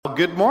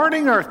Good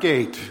morning,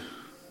 Earthgate.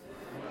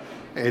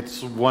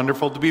 It's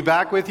wonderful to be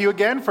back with you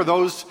again. For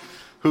those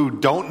who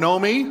don't know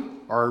me,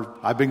 or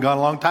I've been gone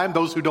a long time,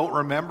 those who don't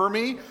remember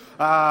me,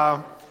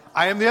 I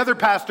am the other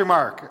Pastor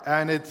Mark,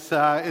 and it's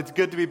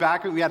good to be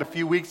back. We had a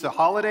few weeks of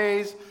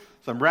holidays,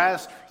 some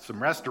rest,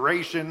 some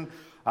restoration.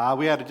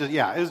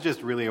 It was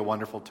just really a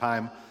wonderful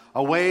time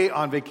away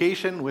on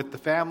vacation with the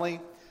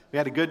family. We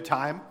had a good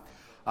time.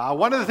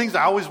 One of the things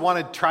I always want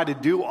to try to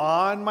do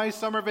on my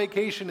summer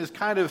vacation is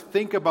kind of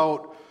think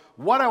about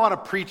what I want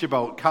to preach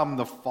about come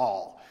the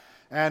fall.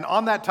 And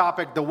on that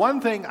topic, the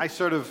one thing I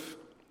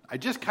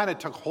just kind of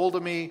took hold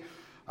of me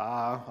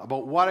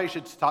about what I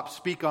should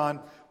speak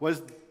on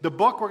was the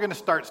book we're going to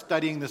start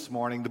studying this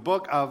morning, the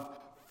book of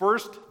 1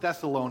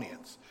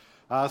 Thessalonians.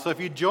 So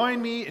if you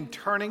join me in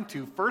turning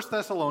to 1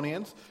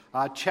 Thessalonians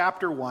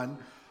chapter 1,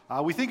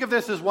 we think of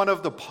this as one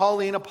of the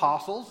Pauline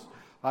epistles,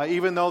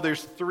 even though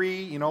there's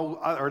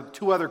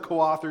two other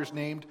co-authors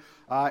named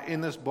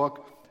in this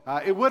book.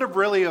 It would have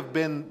really have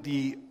been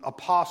the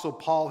Apostle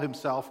Paul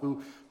himself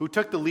who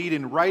took the lead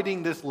in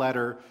writing this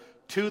letter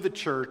to the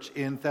church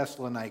in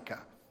Thessalonica.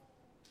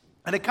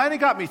 And it kind of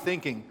got me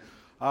thinking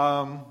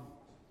that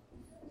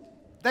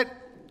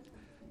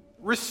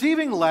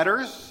receiving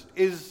letters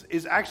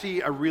is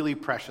actually a really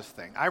precious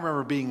thing. I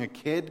remember being a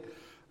kid.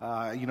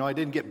 I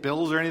didn't get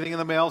bills or anything in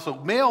the mail, so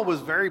mail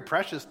was very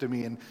precious to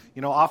me. And,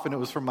 often it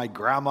was from my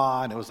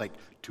grandma, and it was like,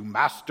 to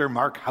Master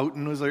Mark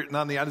Houghton was written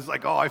on the end. It's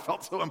like, I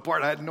felt so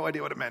important. I had no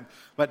idea what it meant.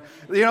 But,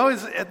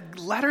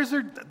 letters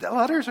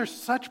are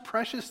such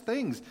precious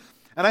things.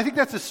 And I think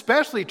that's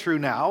especially true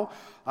now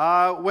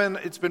when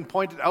it's been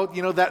pointed out,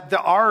 that the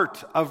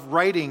art of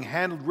writing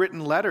handwritten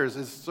letters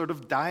is sort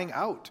of dying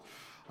out.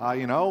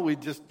 We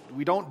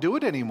don't do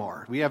it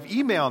anymore. We have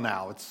email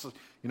now. It's,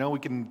 we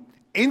can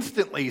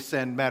instantly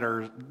send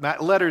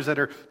letters that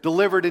are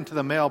delivered into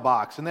the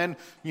mailbox. And then,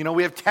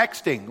 we have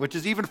texting, which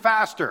is even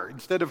faster.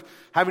 Instead of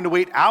having to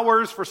wait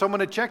hours for someone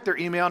to check their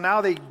email,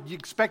 now you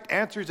expect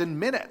answers in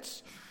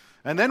minutes.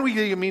 And then we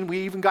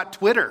even got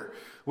Twitter,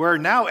 where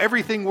now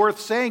everything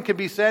worth saying can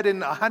be said in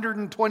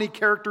 120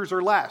 characters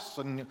or less.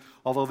 And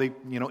although they,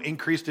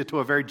 increased it to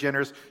a very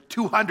generous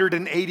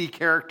 280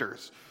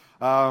 characters.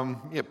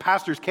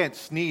 Pastors can't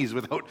sneeze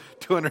without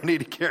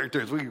 280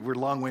 characters. We're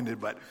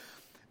long-winded, but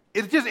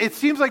it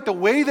seems like the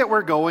way that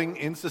we're going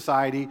in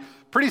society,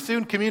 pretty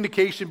soon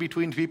communication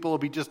between people will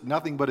be just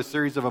nothing but a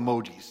series of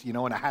emojis,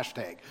 and a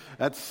hashtag.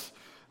 That's,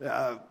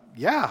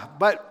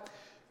 but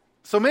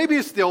so maybe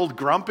it's the old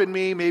grump in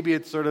me, maybe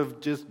it's sort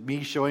of just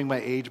me showing my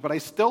age, but I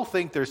still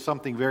think there's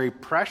something very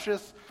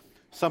precious,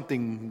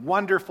 something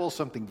wonderful,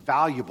 something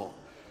valuable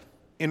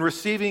in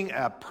receiving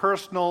a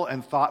personal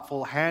and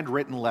thoughtful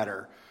handwritten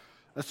letter,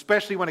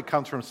 especially when it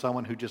comes from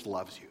someone who just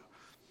loves you.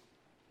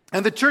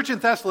 And the church in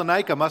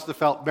Thessalonica must have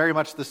felt very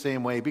much the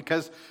same way,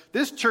 because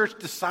this church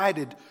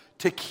decided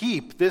to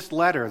keep this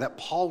letter that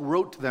Paul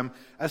wrote to them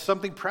as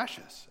something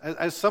precious,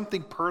 as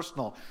something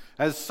personal,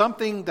 as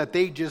something that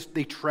they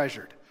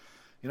treasured.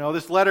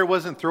 This letter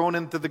wasn't thrown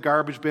into the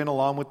garbage bin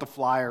along with the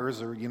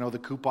flyers or, the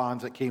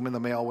coupons that came in the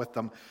mail with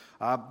them.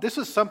 This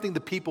was something the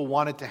people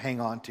wanted to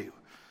hang on to.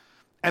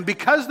 And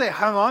because they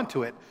hung on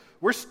to it,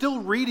 we're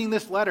still reading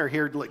this letter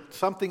here,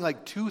 something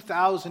like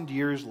 2,000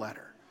 years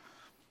later.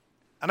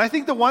 And I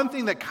think the one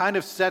thing that kind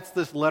of sets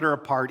this letter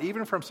apart,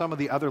 even from some of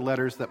the other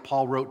letters that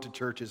Paul wrote to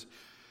churches,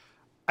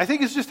 I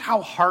think is just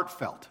how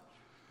heartfelt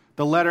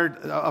the letter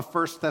of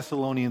 1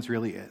 Thessalonians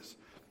really is.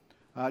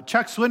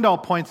 Chuck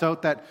Swindoll points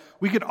out that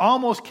we could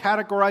almost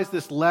categorize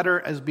this letter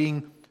as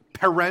being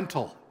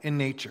parental in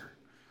nature.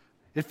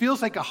 It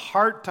feels like a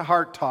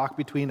heart-to-heart talk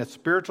between a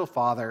spiritual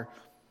father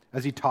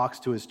as he talks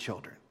to his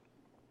children.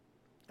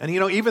 And,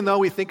 even though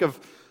we think of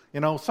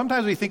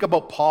sometimes we think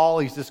about Paul,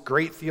 he's this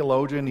great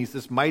theologian, he's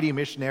this mighty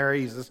missionary,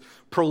 he's this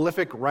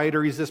prolific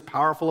writer, he's this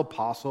powerful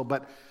apostle.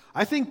 But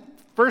I think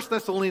 1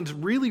 Thessalonians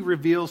really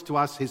reveals to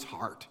us his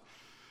heart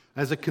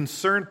as a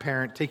concerned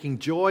parent, taking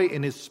joy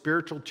in his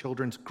spiritual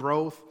children's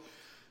growth,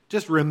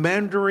 just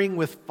remembering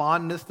with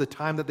fondness the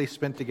time that they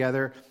spent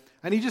together.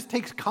 And he just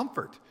takes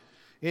comfort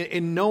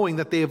in knowing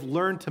that they have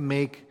learned to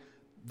make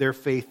their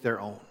faith their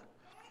own.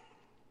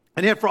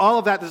 And yet for all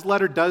of that, this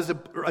letter does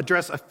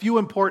address a few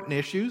important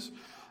issues.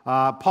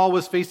 Paul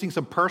was facing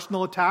some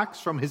personal attacks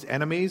from his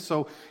enemies,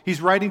 so he's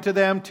writing to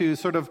them to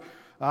sort of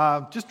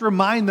just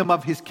remind them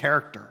of his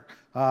character,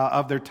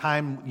 of their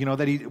time,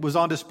 that he was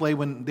on display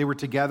when they were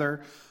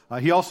together.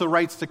 He also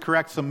writes to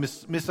correct some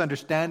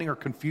misunderstanding or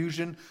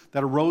confusion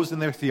that arose in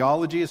their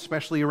theology,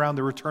 especially around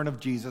the return of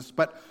Jesus.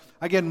 But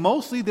again,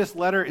 mostly this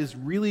letter is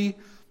really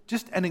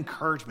just an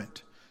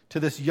encouragement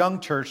to this young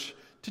church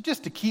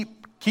to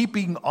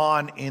keeping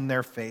on in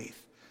their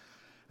faith.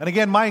 And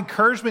again, my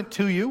encouragement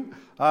to you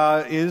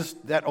is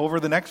that over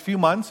the next few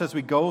months, as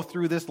we go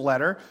through this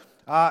letter,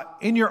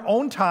 in your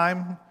own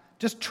time,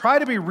 just try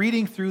to be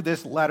reading through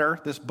this letter,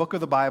 this book of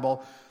the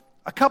Bible,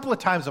 a couple of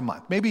times a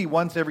month, maybe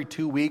once every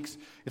 2 weeks.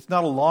 It's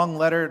not a long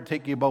letter. It'll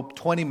take you about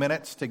 20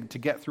 minutes to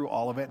get through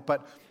all of it.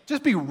 But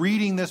just be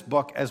reading this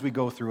book as we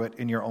go through it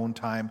in your own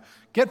time.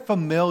 Get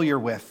familiar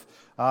with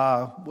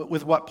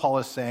with what Paul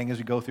is saying as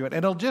we go through it.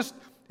 And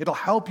it'll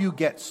help you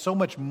get so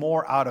much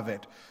more out of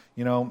it,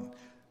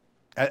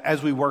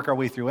 as we work our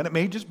way through. And it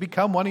may just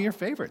become one of your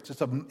favorites.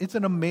 It's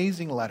an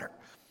amazing letter.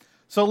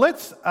 So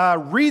let's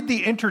read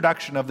the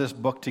introduction of this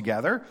book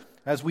together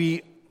as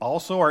we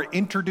also are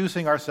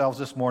introducing ourselves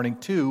this morning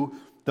to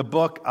the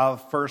book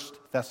of 1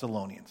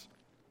 Thessalonians.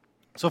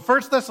 So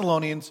 1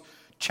 Thessalonians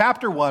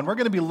chapter 1, we're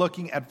going to be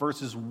looking at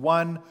verses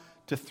 1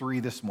 to 3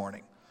 this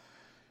morning.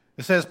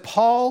 It says,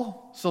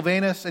 Paul,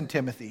 Silvanus, and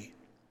Timothy,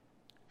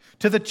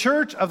 to the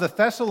church of the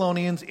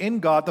Thessalonians in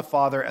God the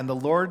Father and the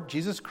Lord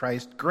Jesus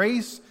Christ,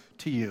 grace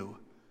to you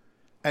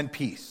and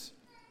peace.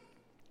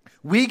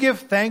 We give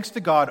thanks to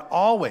God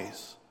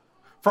always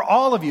for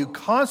all of you,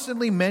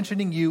 constantly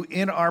mentioning you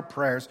in our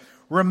prayers,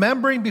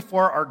 remembering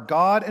before our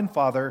God and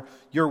Father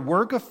your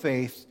work of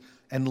faith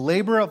and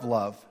labor of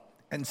love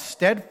and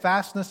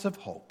steadfastness of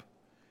hope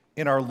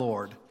in our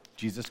Lord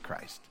Jesus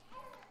Christ.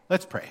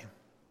 Let's pray.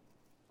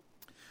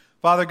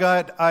 Father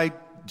God,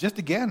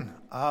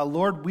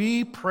 Lord,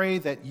 we pray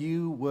that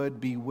you would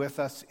be with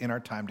us in our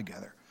time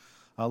together.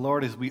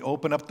 Lord, as we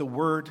open up the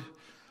word,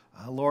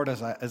 Lord,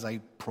 as I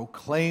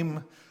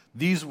proclaim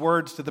these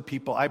words to the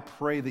people, I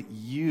pray that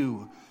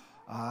you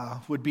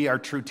would be our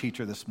true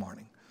teacher this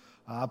morning.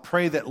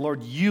 Pray that,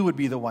 Lord, you would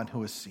be the one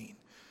who is seen.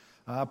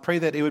 Pray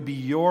that it would be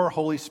your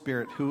Holy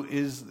Spirit who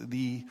is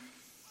the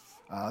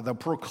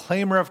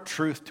proclaimer of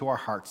truth to our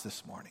hearts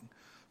this morning.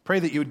 Pray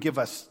that you would give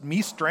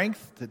me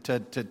strength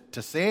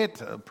to say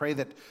it. Pray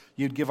that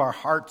you'd give our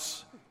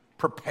hearts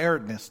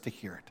preparedness to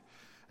hear it.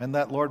 And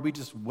that, Lord, we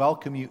just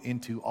welcome you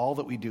into all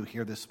that we do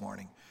here this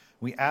morning.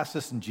 We ask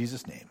this in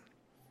Jesus' name.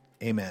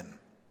 Amen.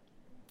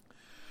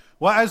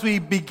 Well, as we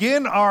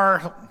begin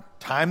our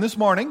time this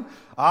morning,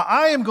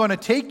 I am going to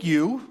take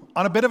you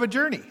on a bit of a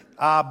journey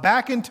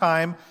back in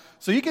time.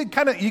 So you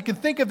can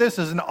think of this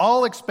as an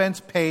all-expense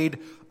paid,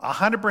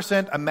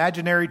 100%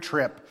 imaginary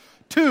trip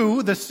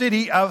to the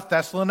city of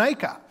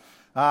Thessalonica.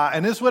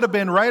 And this would have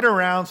been right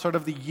around sort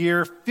of the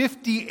year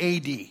 50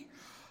 AD.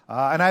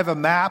 And I have a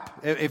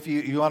map, if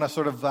you want to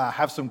sort of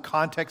have some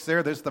context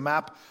there. There's the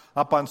map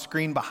up on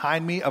screen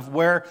behind me of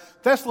where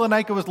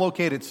Thessalonica was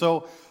located.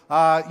 So,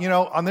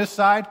 on this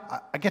side,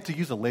 I get to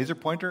use a laser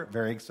pointer.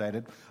 Very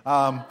excited.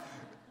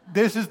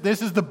 This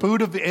is the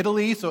boot of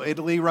Italy. So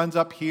Italy runs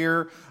up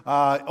here.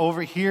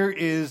 Over here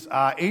is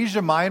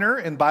Asia Minor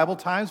in Bible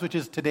times, which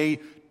is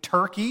today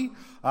Turkey.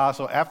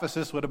 So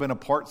Ephesus would have been a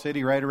port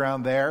city right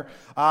around there.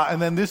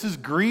 And then this is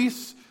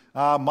Greece.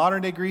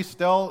 Modern day Greece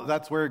still,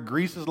 that's where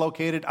Greece is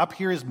located. Up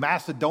here is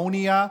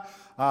Macedonia,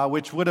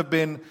 which would have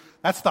been,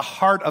 that's the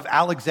heart of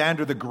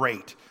Alexander the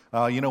Great.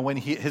 When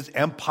his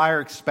empire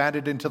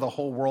expanded into the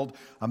whole world,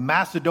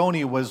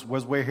 Macedonia was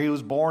where he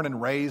was born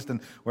and raised and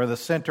where the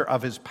center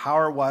of his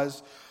power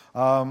was.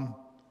 And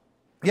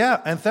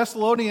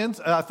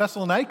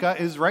Thessalonica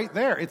is right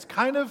there. It's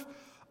kind of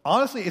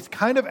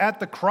at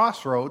the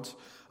crossroads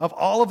of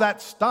all of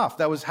that stuff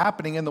that was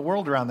happening in the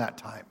world around that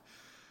time.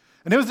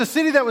 And it was a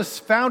city that was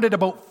founded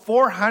about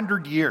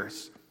 400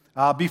 years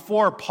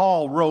before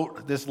Paul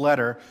wrote this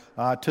letter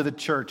to the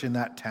church in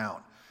that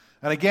town.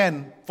 And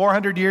again,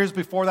 400 years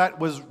before that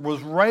was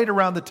right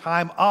around the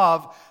time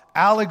of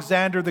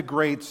Alexander the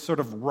Great's sort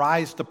of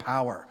rise to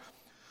power.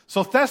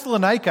 So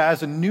Thessalonica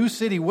as a new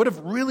city would have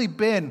really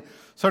been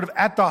sort of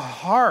at the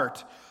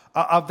heart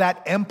of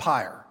that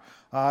empire.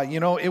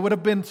 It would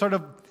have been sort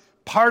of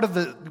part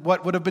of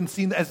what would have been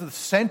seen as the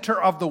center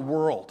of the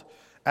world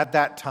at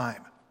that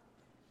time.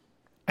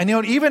 And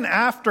even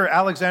after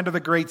Alexander the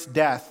Great's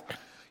death,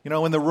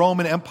 when the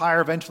Roman Empire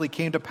eventually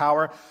came to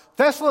power,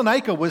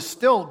 Thessalonica was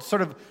still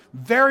sort of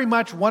very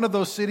much one of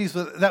those cities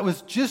that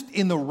was just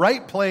in the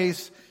right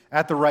place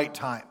at the right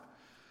time.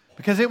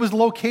 Because it was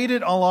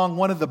located along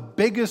one of the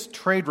biggest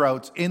trade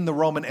routes in the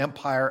Roman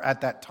Empire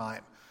at that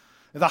time.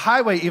 The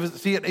highway,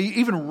 it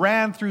even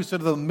ran through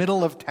sort of the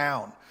middle of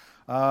town.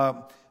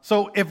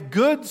 So if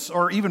goods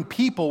or even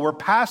people were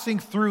passing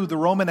through the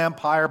Roman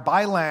Empire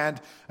by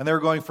land and they were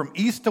going from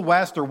east to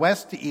west or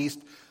west to east,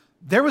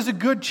 there was a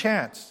good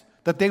chance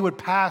that they would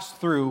pass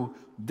through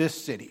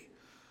this city.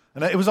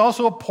 And it was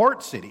also a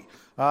port city.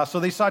 So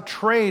they saw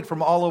trade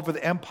from all over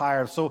the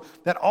empire. So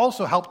that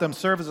also helped them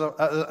serve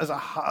as a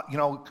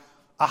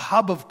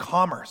hub of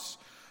commerce.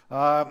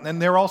 And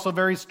they're also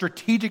very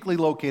strategically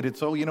located.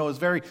 So, it was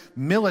very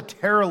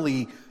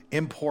militarily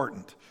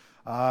important.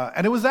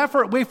 And it was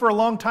that way for a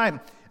long time.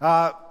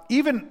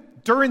 Even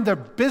during the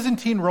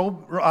Byzantine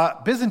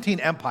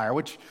Empire,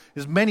 which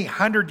is many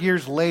hundred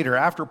years later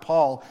after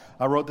Paul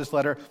wrote this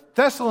letter,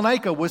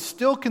 Thessalonica was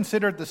still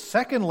considered the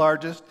second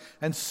largest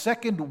and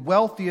second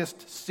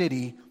wealthiest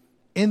city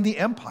in the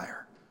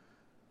empire.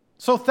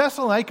 So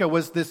Thessalonica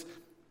was it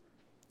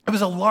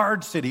was a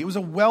large city. It was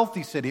a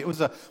wealthy city. It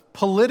was a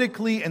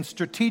politically and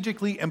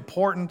strategically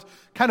important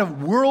kind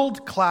of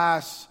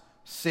world-class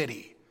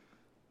city.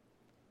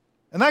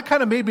 And that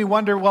kind of made me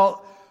wonder,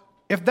 well,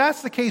 if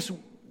that's the case,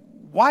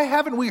 why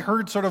haven't we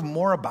heard sort of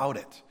more about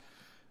it?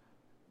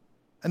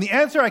 And the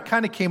answer I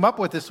kind of came up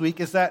with this week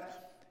is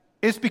that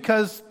is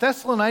because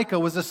Thessalonica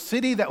was a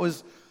city that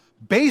was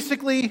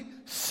basically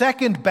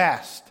second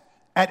best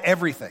at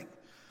everything.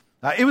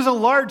 It was a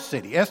large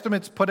city.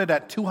 Estimates put it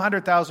at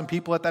 200,000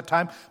 people at that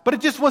time, but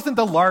it just wasn't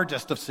the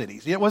largest of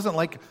cities. It wasn't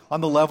like on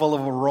the level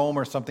of a Rome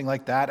or something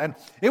like that. And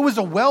it was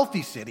a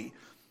wealthy city,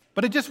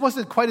 but it just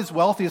wasn't quite as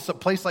wealthy as a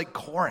place like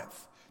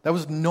Corinth that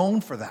was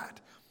known for that.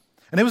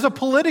 And it was a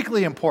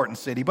politically important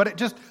city, but it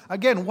just,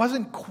 again,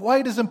 wasn't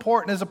quite as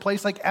important as a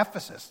place like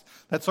Ephesus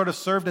that sort of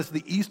served as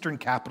the eastern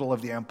capital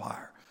of the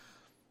empire.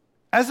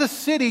 As a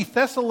city,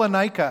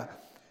 Thessalonica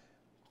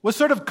was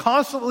sort of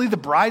constantly the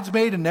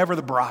bridesmaid and never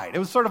the bride. It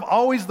was sort of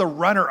always the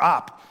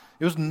runner-up.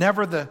 It was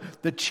never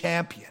the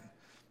champion.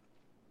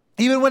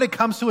 Even when it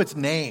comes to its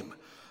name.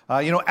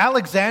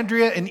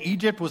 Alexandria in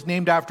Egypt was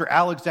named after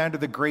Alexander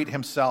the Great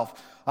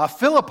himself.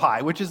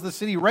 Philippi, which is the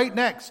city right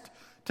next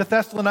to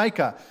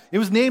Thessalonica, it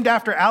was named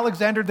after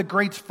Alexander the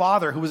Great's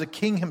father, who was a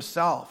king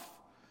himself.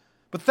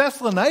 But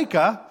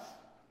Thessalonica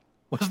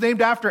was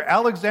named after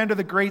Alexander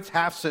the Great's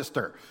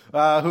half-sister,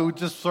 who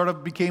just sort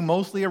of became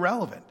mostly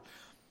irrelevant.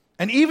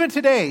 And even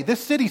today, this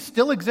city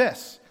still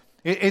exists.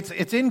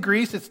 It's in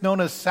Greece. It's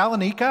known as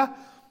Salonika.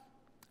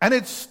 And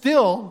it's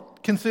still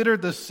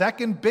considered the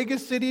second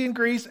biggest city in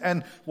Greece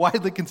and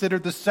widely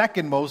considered the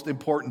second most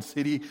important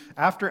city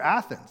after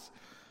Athens.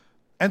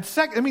 And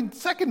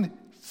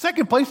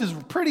second place is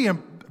pretty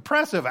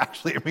impressive,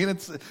 actually. I mean,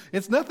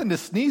 it's nothing to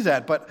sneeze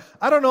at. But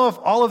I don't know if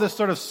all of this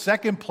sort of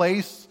second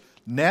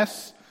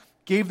place-ness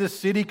gave this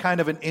city kind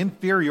of an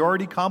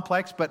inferiority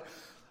complex. But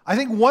I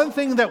think one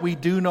thing that we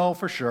do know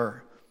for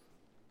sure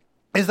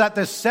is that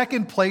the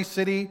second place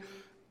city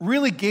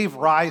really gave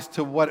rise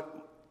to what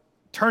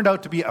turned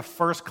out to be a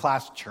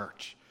first-class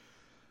church.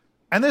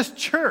 And this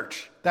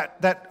church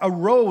that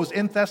arose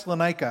in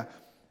Thessalonica,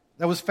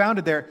 that was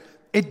founded there,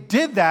 it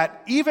did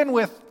that even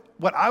with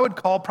what I would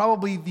call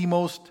probably the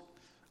most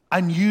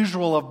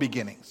unusual of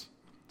beginnings.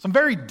 Some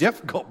very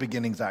difficult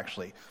beginnings,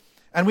 actually.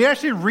 And we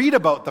actually read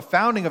about the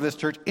founding of this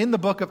church in the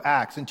book of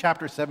Acts in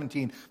chapter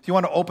 17. If you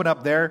want to open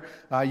up there,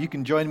 you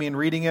can join me in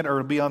reading it, or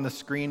it'll be on the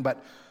screen.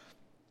 But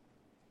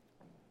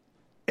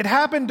it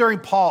happened during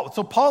Paul.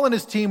 So Paul and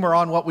his team were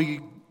on what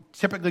we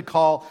typically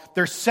call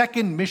their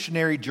second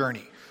missionary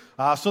journey.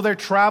 So they're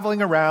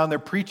traveling around, they're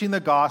preaching the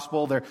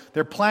gospel,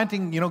 they're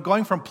planting,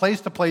 going from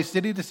place to place,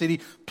 city to city,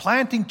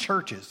 planting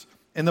churches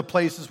in the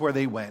places where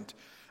they went.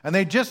 And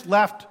they just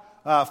left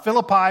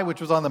Philippi,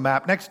 which was on the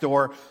map next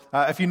door.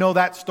 If you know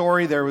that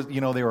story, there was, they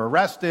were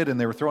arrested and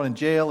they were thrown in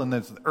jail, and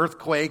there's an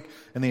earthquake,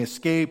 and they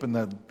escape,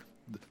 and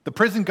the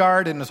prison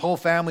guard and his whole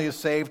family is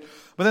saved.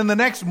 But then the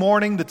next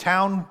morning, the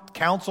town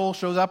council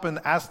shows up and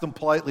asks them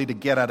politely to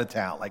get out of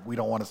town. Like, we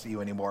don't want to see you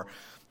anymore.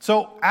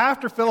 So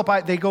after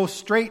Philippi, they go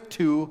straight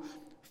to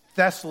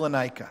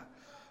Thessalonica.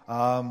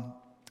 And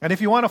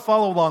if you want to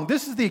follow along,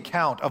 this is the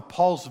account of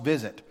Paul's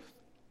visit,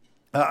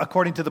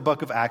 according to the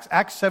book of Acts.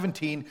 Acts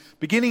 17,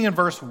 beginning in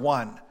verse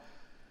 1,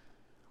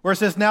 where it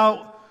says,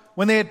 "Now,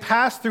 when they had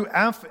passed through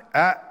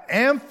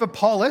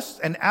Amphipolis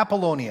and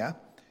Apollonia,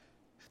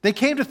 they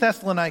came to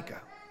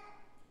Thessalonica,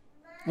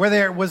 where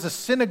there was a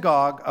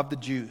synagogue of the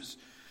Jews.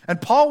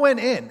 And Paul went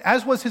in,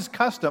 as was his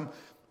custom,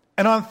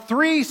 and on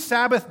 3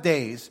 Sabbath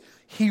days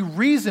he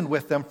reasoned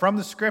with them from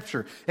the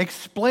Scripture,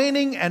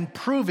 explaining and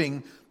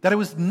proving that it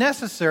was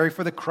necessary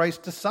for the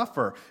Christ to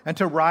suffer and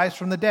to rise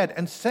from the dead,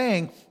 and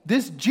saying,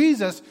 'This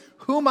Jesus,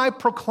 whom I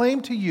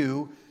proclaim to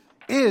you,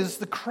 is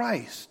the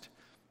Christ.'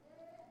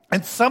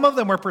 And some of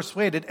them were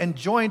persuaded and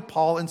joined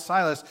Paul and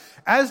Silas,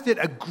 as did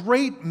a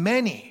great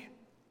many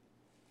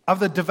of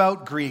the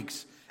devout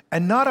Greeks,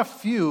 and not a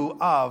few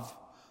of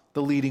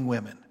the leading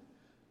women."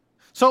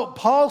 So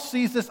Paul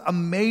sees this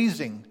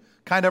amazing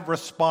kind of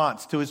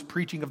response to his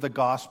preaching of the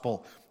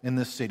gospel in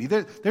this city.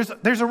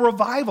 There's a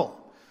revival.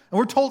 And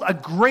we're told a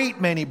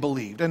great many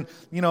believed, and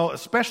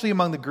especially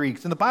among the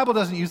Greeks. And the Bible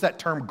doesn't use that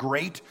term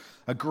great,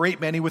 a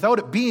great many, without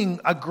it being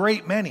a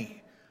great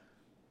many.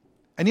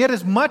 And yet,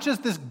 as much as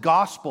this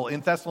gospel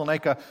in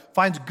Thessalonica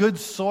finds good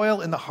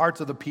soil in the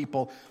hearts of the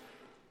people,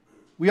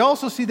 we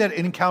also see that it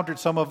encountered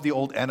some of the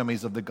old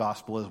enemies of the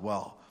gospel as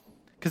well.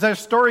 Because our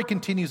story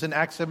continues in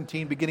Acts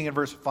 17, beginning in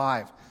verse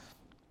 5.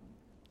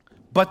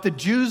 "But the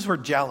Jews were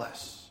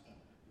jealous,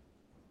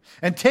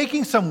 and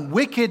taking some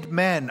wicked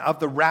men of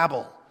the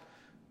rabble,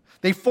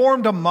 they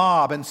formed a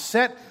mob and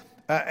set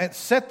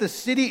the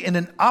city in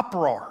an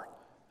uproar.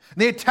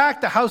 They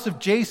attacked the house of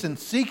Jason,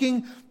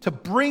 seeking to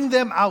bring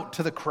them out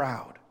to the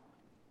crowd.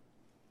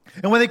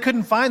 And when they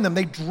couldn't find them,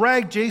 they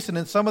dragged Jason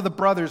and some of the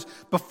brothers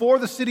before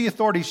the city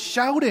authorities,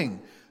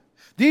 shouting,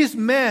 'These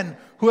men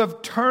who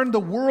have turned the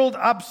world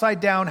upside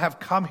down have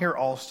come here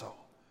also.'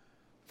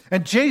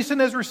 And Jason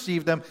has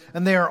received them,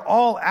 and they are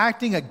all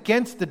acting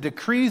against the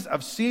decrees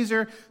of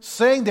Caesar,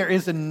 saying there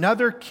is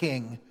another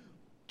king,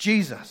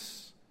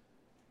 Jesus."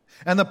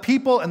 And the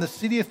people and the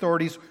city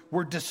authorities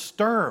were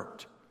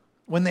disturbed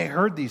when they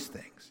heard these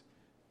things.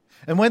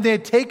 And when they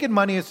had taken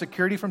money as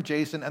security from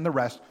Jason and the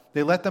rest,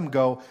 they let them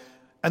go.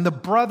 And the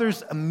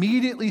brothers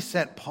immediately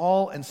sent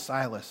Paul and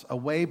Silas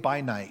away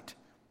by night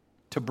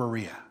to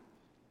Berea.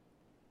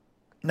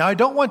 Now, I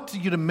don't want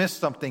you to miss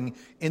something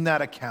in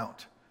that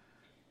account,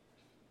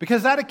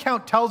 because that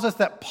account tells us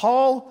that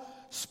Paul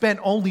spent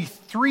only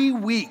 3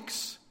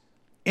 weeks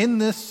in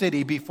this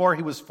city before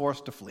he was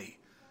forced to flee.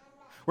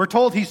 We're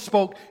told he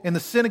spoke in the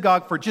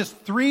synagogue for just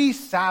 3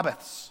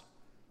 Sabbaths.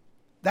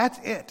 That's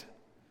it.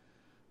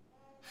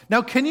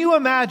 Now, can you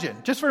imagine,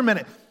 just for a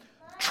minute,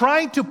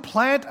 trying to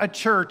plant a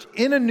church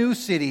in a new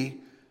city,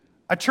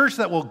 a church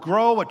that will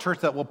grow, a church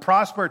that will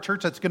prosper, a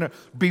church that's going to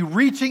be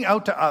reaching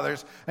out to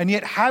others, and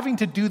yet having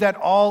to do that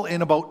all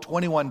in about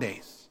 21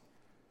 days?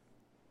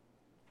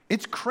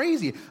 It's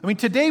crazy. I mean,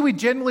 today we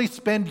generally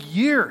spend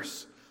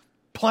years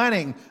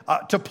planning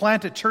to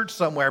plant a church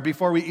somewhere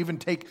before we even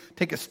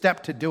take a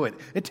step to do it.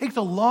 It takes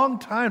a long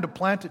time to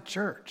plant a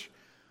church.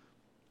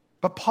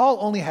 But Paul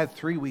only had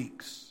 3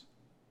 weeks.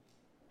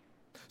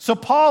 So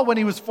Paul, when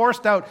he was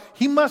forced out,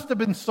 he must have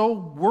been so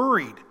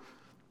worried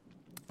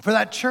for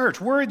that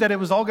church, worried that it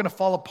was all going to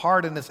fall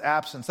apart in his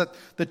absence, that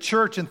the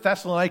church in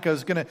Thessalonica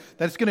is going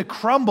to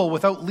crumble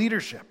without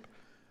leadership,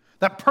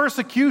 that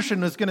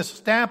persecution is going to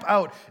stamp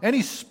out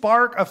any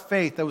spark of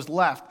faith that was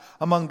left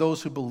among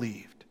those who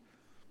believed.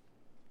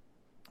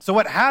 So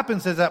what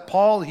happens is that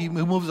Paul, he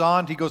moves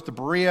on, he goes to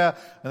Berea,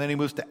 and then he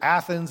moves to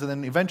Athens, and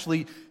then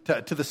eventually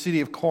to the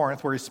city of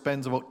Corinth, where he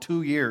spends about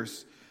 2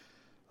 years.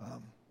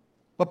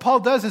 What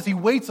Paul does is he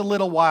waits a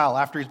little while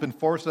after he's been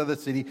forced out of the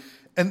city,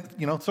 and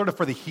sort of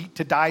for the heat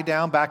to die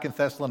down back in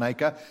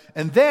Thessalonica.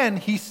 And then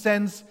he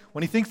sends,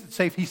 when he thinks it's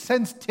safe, he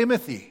sends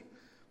Timothy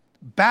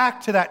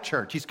back to that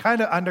church. He's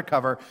kind of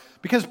undercover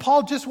because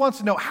Paul just wants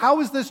to know,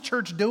 how is this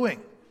church doing?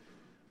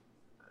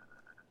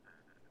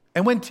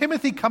 And when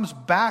Timothy comes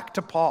back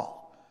to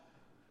Paul,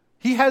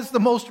 he has the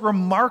most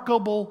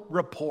remarkable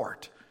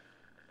report.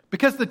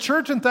 Because the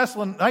church in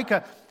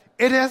Thessalonica,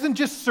 it hasn't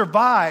just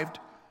survived,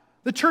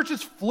 the church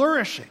is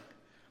flourishing.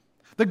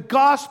 The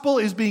gospel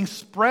is being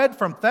spread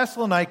from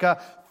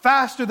Thessalonica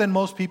faster than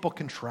most people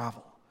can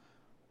travel.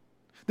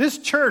 This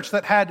church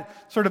that had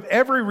sort of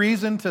every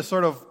reason to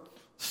sort of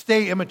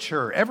stay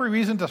immature, every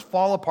reason to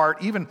fall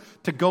apart, even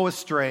to go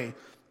astray.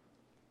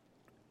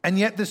 And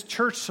yet this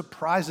church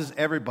surprises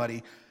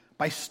everybody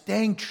by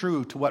staying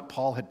true to what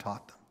Paul had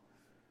taught them.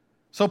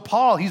 So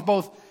Paul, he's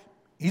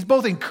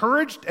both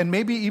encouraged and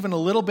maybe even a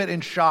little bit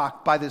in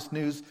shock by this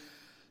news.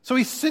 So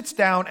he sits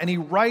down and he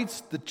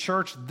writes the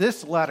church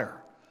this letter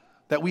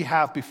that we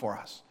have before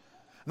us.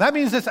 And that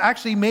means this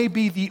actually may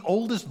be the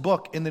oldest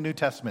book in the New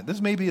Testament. This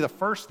may be the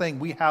first thing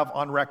we have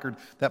on record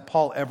that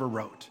Paul ever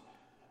wrote.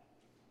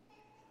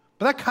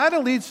 But that kind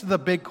of leads to the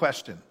big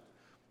question,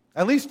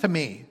 at least to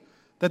me,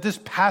 that this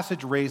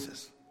passage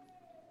raises.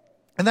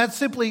 And that's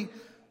simply,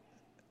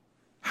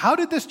 how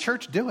did this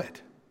church do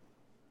it?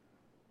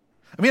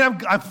 I mean,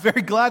 I'm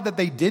very glad that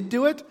they did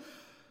do it,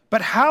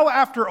 but how,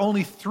 after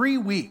only 3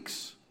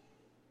 weeks,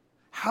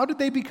 how did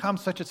they become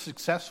such a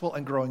successful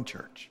and growing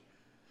church?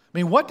 I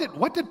mean, what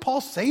did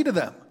Paul say to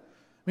them?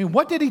 I mean,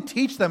 what did he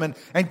teach them?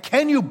 And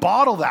can you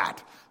bottle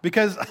that?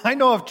 Because I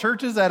know of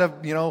churches that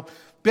have,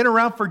 been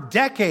around for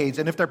decades,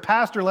 and if their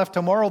pastor left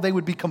tomorrow, they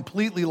would be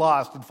completely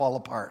lost and fall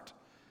apart.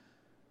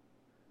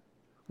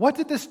 What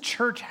did this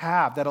church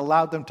have that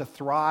allowed them to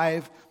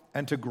thrive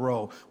and to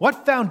grow?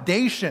 What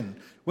foundation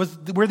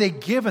were they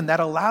given that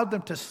allowed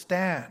them to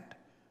stand?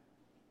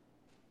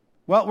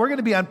 Well, we're going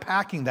to be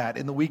unpacking that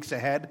in the weeks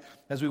ahead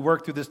as we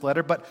work through this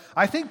letter, but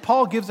I think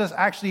Paul gives us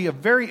actually a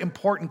very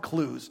important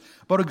clues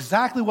about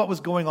exactly what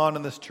was going on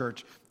in this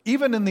church,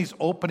 even in these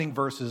opening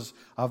verses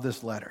of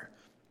this letter.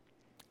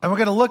 And we're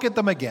going to look at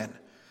them again,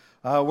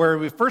 where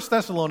we 1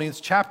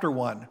 Thessalonians chapter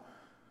 1,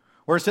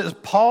 where it says,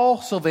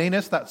 Paul,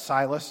 Silvanus, that's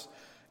Silas,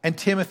 and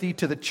Timothy,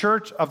 to the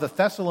church of the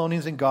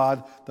Thessalonians in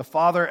God, the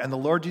Father and the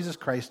Lord Jesus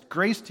Christ,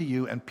 grace to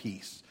you and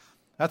peace.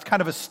 That's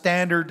kind of a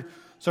standard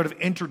sort of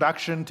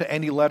introduction to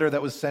any letter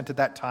that was sent at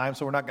that time,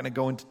 so we're not going to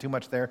go into too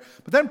much there.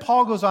 But then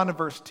Paul goes on to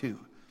verse 2.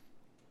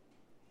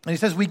 And he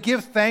says, we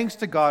give thanks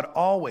to God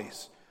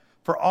always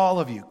for all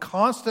of you,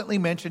 constantly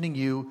mentioning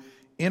you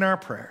in our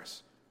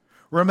prayers,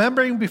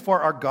 remembering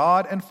before our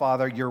God and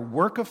Father your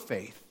work of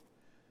faith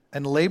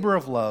and labor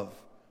of love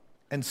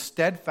and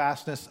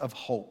steadfastness of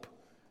hope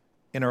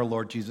in our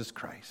Lord Jesus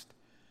Christ.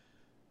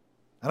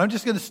 And I'm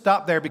just going to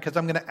stop there because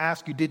I'm going to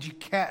ask you, did you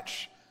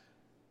catch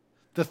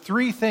the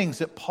 3 things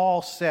that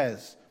Paul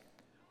says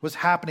was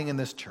happening in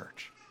this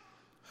church?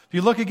 If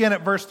you look again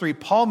at verse 3,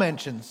 Paul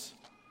mentions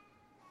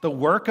the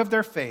work of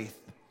their faith,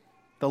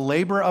 the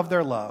labor of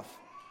their love,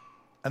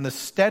 and the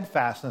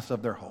steadfastness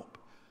of their hope.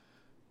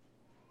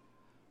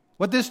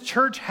 What this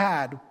church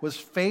had was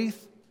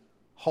faith,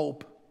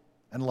 hope,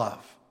 and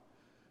love.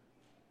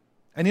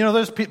 And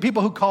there's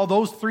people who call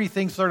those 3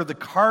 things sort of the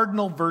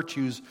cardinal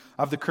virtues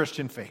of the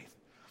Christian faith.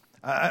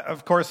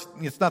 Of course,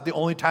 it's not the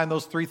only time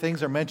those 3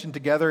 things are mentioned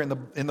together in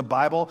the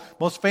Bible.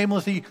 Most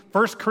famously,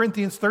 1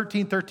 Corinthians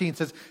 13:13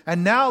 says,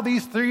 and now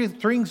these 3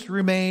 things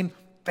remain,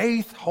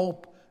 faith,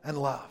 hope, and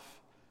love.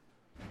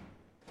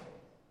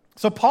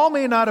 So Paul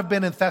may not have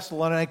been in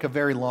Thessalonica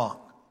very long,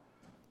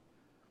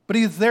 but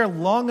he's there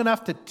long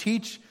enough to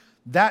teach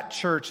that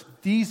church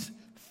these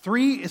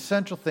 3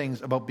 essential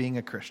things about being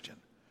a Christian.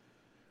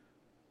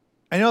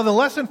 I know the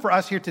lesson for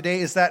us here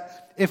today is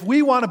that if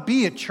we want to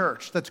be a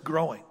church that's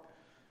growing,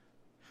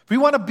 if we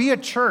want to be a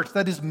church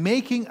that is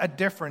making a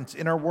difference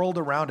in our world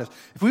around us,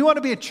 if we want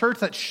to be a church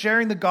that's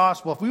sharing the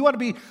gospel, if we want to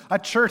be a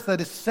church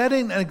that is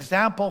setting an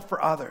example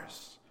for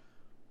others,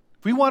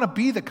 if we want to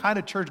be the kind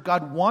of church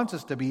God wants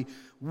us to be,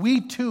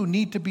 we too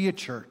need to be a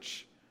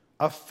church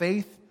of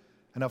faith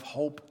and of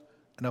hope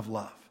and of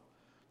love.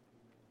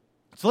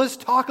 So let's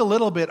talk a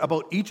little bit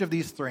about each of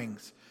these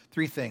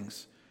three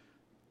things.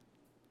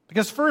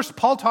 Because first,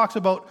 Paul talks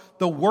about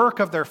the work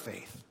of their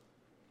faith.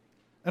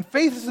 And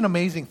faith is an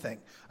amazing thing.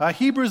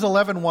 Hebrews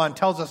 11:1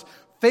 tells us,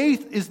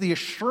 faith is the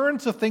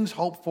assurance of things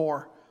hoped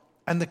for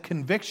and the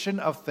conviction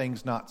of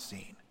things not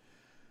seen.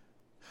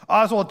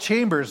 Oswald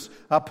Chambers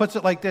puts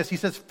it like this. He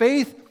says,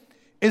 faith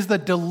is the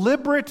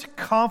deliberate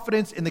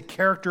confidence in the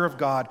character of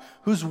God,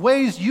 whose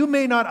ways you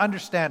may not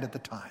understand at the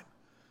time.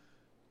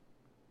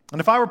 And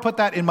if I were to put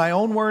that in my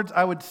own words,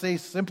 I would say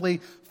simply,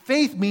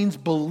 faith means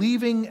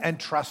believing and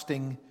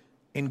trusting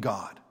in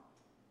God,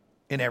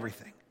 in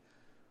everything.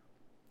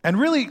 And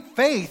really,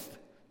 faith,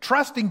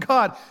 trusting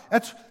God,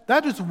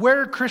 that is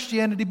where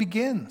Christianity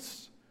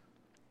begins.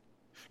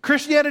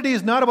 Christianity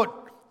is not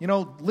about,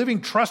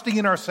 living trusting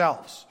in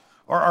ourselves,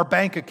 or our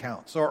bank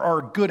accounts, or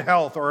our good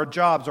health, or our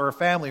jobs, or our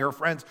family, or our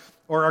friends,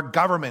 or our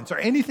governments, or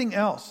anything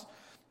else.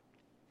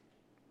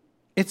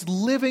 It's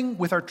living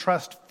with our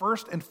trust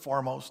first and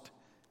foremost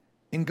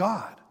in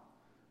God.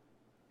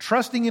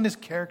 Trusting in His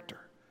character.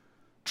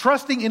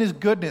 Trusting in His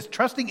goodness,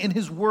 trusting in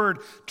His word,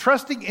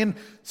 trusting in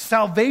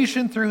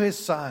salvation through His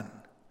Son.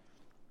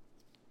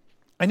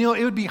 And it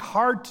would be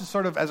hard to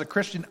sort of, as a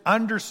Christian,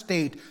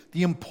 understate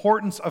the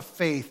importance of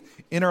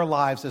faith in our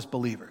lives as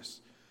believers.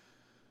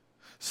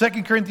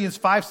 2 Corinthians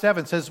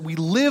 5:7 says, we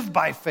live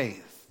by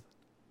faith,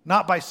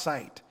 not by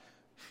sight.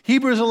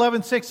 Hebrews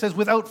 11:6 says,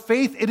 without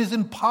faith it is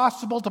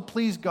impossible to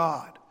please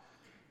God.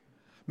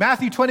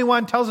 Matthew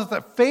 21 tells us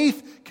that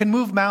faith can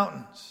move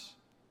mountains.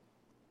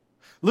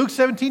 Luke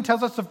 17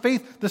 tells us that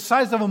faith the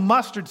size of a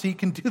mustard seed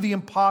can do the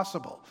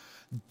impossible.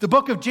 The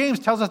book of James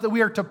tells us that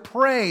we are to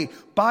pray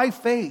by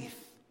faith.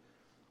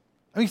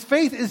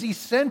 Faith is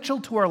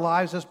essential to our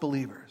lives as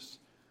believers.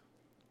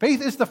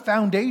 Faith is the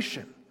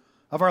foundation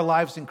of our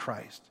lives in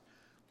Christ.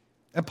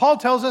 And Paul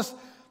tells us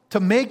to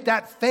make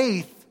that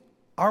faith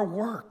our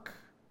work.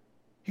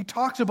 He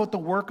talks about the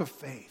work of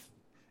faith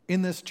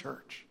in this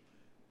church.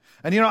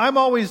 And I'm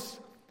always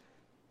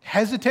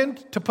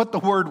hesitant to put the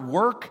word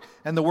work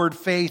and the word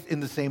faith in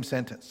the same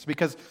sentence,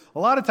 because a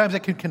lot of times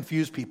it can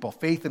confuse people,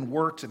 faith and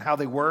works and how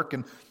they work.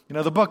 And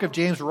the book of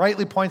James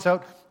rightly points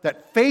out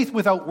that faith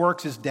without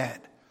works is dead.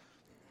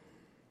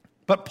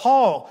 But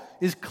Paul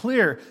is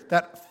clear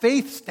that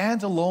faith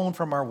stands alone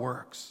from our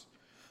works.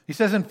 He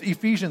says in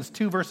Ephesians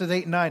 2 verses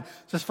 8 and 9,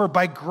 says, for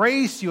by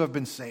grace you have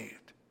been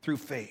saved through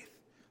faith.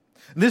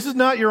 And this is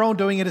not your own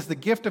doing, it is the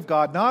gift of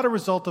God, not a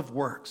result of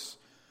works,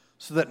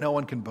 so that no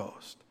one can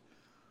boast.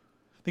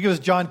 I think it was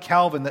John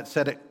Calvin that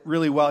said it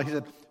really well. He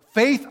said,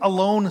 faith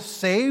alone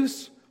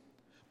saves,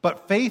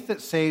 but faith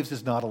that saves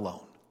is not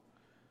alone.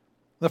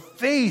 The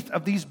faith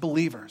of these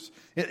believers,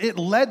 it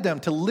led them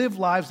to live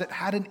lives that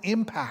had an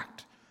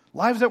impact,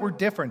 lives that were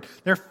different.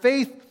 Their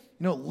faith,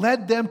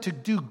 led them to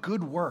do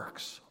good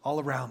works all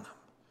around them.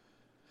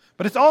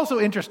 But it's also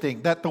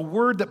interesting that the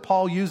word that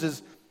Paul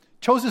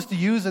chose to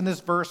use in this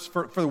verse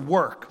for the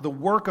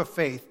work of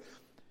faith,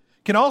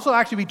 can also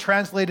actually be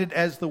translated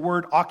as the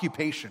word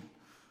occupation,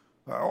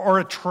 or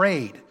a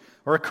trade,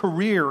 or a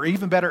career, or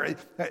even better,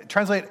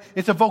 translate,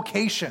 it's a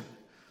vocation.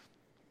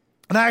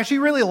 And I actually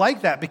really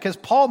like that, because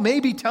Paul may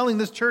be telling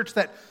this church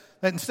that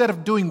instead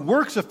of doing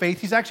works of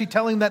faith, he's actually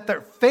telling that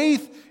their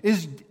faith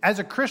is, as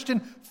a Christian,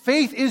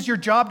 faith is your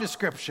job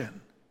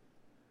description.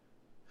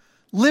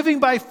 Living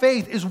by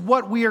faith is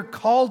what we are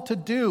called to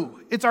do.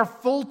 It's our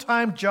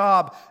full-time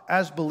job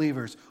as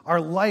believers.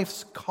 Our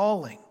life's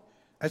calling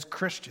as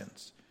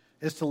Christians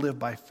is to live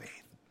by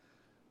faith.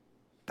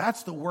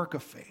 That's the work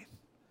of faith.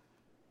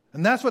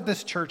 And that's what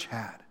this church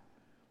had.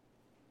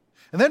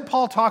 And then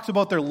Paul talks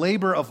about their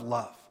labor of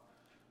love.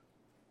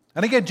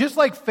 And again, just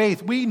like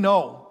faith, we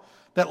know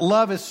that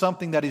love is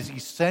something that is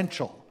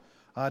essential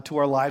to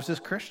our lives as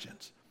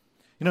Christians.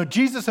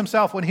 Jesus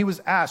himself, when he was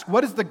asked,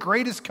 what is the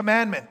greatest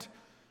commandment?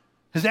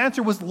 His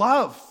answer was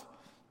love.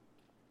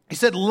 He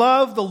said,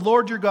 love the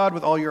Lord your God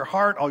with all your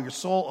heart, all your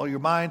soul, all your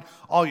mind,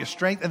 all your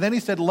strength. And then he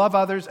said, love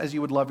others as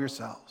you would love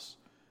yourselves.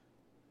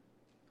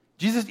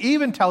 Jesus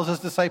even tells his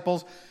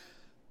disciples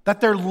that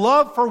their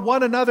love for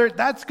one another,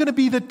 that's going to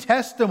be the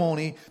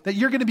testimony that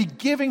you're going to be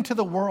giving to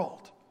the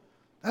world.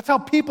 That's how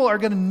people are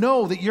going to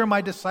know that you're my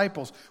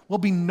disciples, will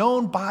be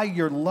known by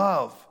your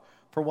love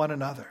for one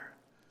another.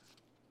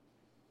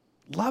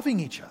 Loving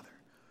each other.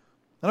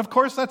 And of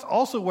course, that's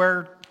also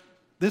where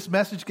this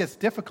message gets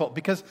difficult,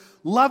 because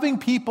loving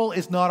people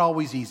is not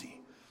always easy.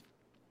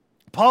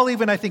 Paul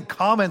even, I think,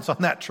 comments on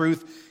that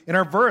truth in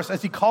our verse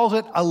as he calls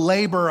it a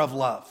labor of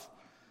love.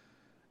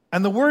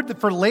 And the word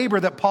for labor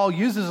that Paul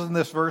uses in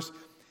this verse,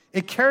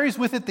 it carries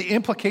with it the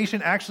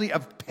implication actually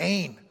of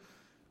pain,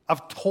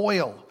 of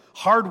toil,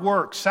 hard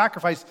work,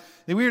 sacrifice.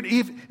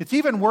 It's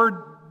even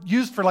word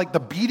used for like the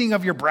beating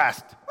of your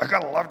breast. I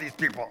gotta love these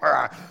people.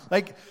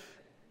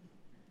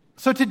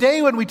 So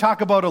today when we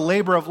talk about a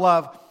labor of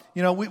love,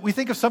 we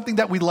think of something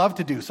that we love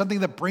to do, something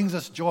that brings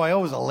us joy. Oh,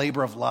 it was a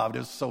labor of love. It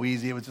was so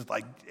easy. It was just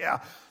like, yeah.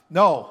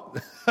 No.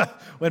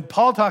 When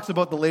Paul talks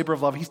about the labor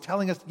of love, he's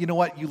telling us, you know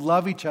what? You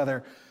love each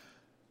other,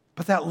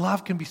 but that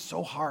love can be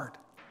so hard.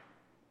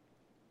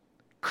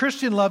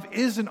 Christian love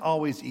isn't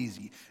always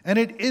easy, and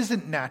it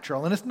isn't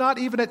natural, and it's not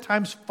even at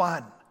times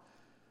fun.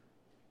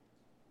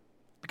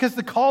 Because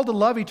the call to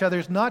love each other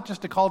is not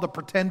just a call to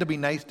pretend to be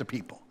nice to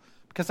people,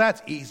 because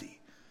that's easy.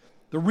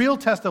 The real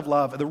test of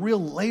love, the real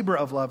labor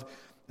of love,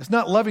 is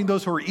not loving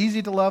those who are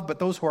easy to love, but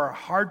those who are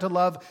hard to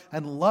love,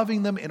 and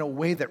loving them in a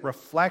way that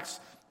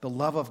reflects the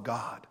love of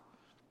God.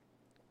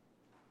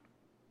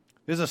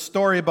 There's a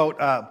story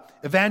about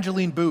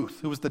Evangeline Booth,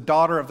 who was the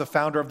daughter of the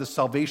founder of the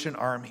Salvation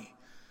Army.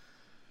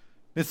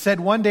 It said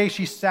one day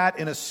she sat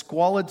in a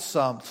squalid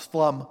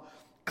slum,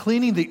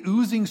 cleaning the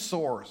oozing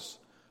sores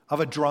of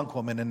a drunk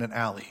woman in an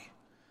alley.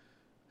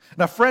 And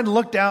a friend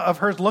of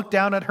hers looked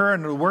down at her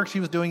and the work she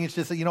was doing, and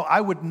she said,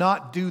 I would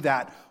not do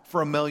that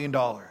for $1 million.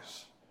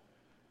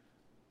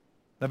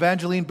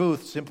 Evangeline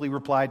Booth simply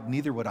replied,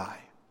 neither would I.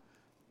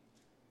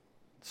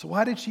 So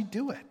why did she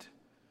do it?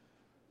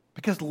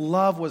 Because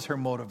love was her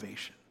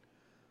motivation.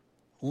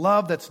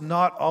 Love that's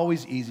not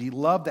always easy,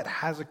 love that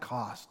has a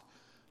cost,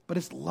 but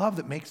it's love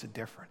that makes a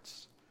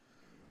difference.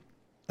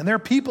 And there are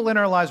people in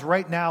our lives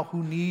right now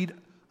who need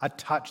a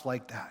touch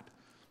like that.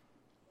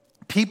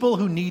 People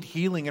who need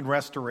healing and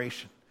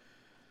restoration.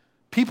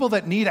 People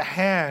that need a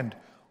hand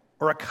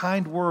or a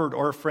kind word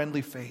or a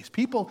friendly face.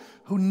 People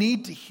who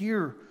need to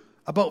hear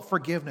about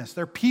forgiveness.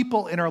 There are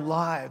people in our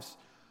lives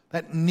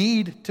that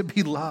need to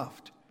be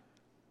loved.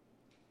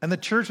 And the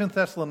church in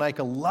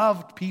Thessalonica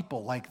loved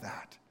people like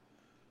that.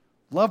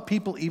 Loved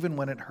people even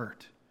when it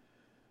hurt.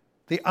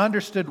 They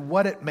understood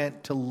what it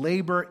meant to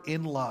labor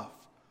in love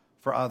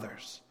for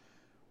others.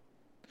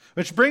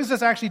 Which brings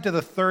us actually to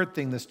the third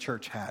thing this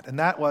church had, and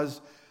that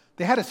was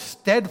they had a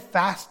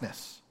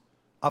steadfastness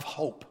of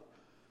hope.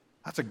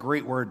 That's a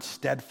great word,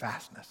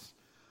 steadfastness.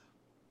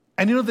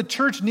 And the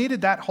church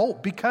needed that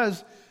hope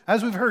because,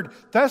 as we've heard,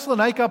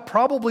 Thessalonica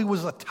probably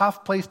was a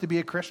tough place to be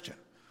a Christian.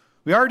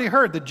 We already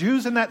heard the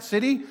Jews in that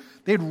city,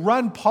 they'd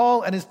run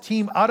Paul and his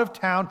team out of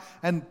town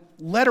and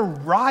led a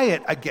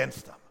riot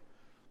against them.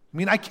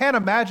 I can't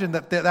imagine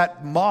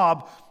that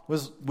mob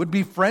would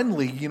be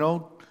friendly,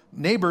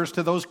 neighbors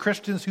to those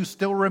Christians who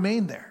still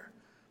remain there.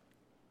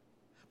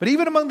 But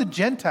even among the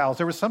Gentiles,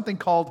 there was something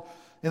called,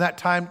 in that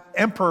time,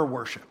 emperor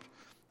worship.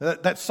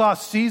 That saw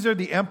Caesar,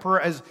 the emperor,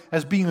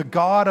 as being a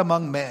god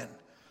among men.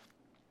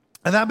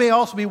 And that may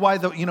also be why,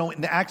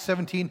 in Acts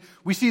 17,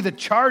 we see the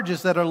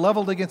charges that are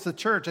leveled against the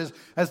church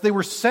as they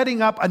were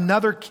setting up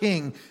another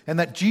king and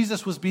that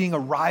Jesus was being a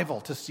rival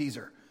to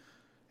Caesar.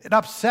 It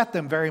upset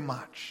them very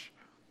much.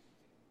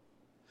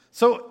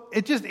 So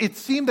it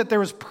seemed that there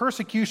was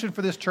persecution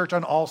for this church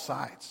on all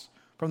sides,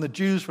 from the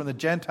Jews, from the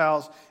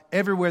Gentiles,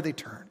 everywhere they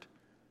turned.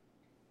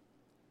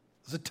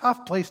 It was a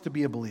tough place to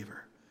be a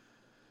believer.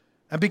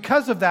 And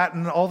because of that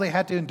and all they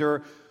had to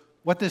endure,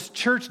 what this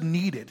church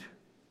needed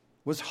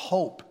was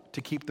hope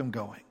to keep them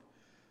going.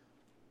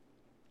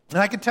 And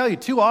I can tell you,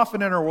 too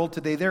often in our world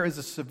today, there is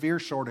a severe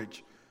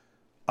shortage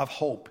of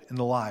hope in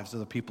the lives of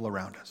the people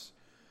around us.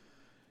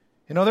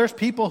 There's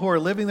people who are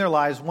living their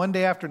lives one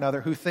day after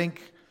another who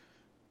think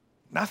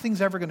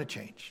nothing's ever going to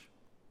change.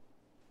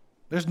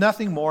 There's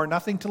nothing more,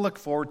 nothing to look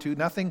forward to,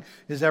 nothing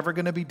is ever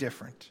going to be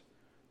different.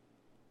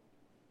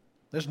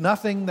 There's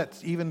nothing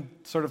that's even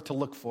sort of to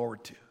look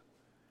forward to.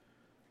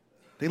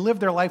 They live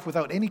their life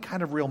without any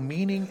kind of real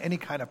meaning, any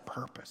kind of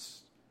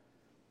purpose.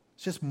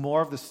 It's just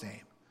more of the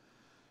same.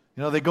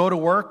 They go to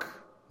work,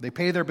 they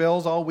pay their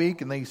bills all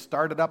week, and they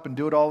start it up and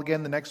do it all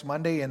again the next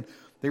Monday, and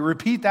they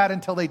repeat that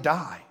until they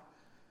die.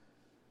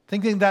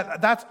 Thinking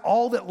that that's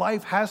all that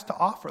life has to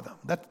offer them.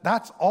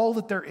 That's all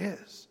that there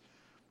is.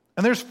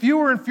 And there's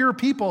fewer and fewer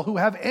people who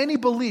have any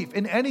belief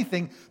in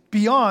anything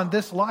beyond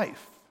this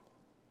life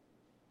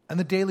and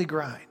the daily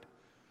grind.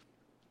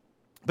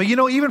 But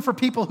even for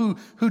people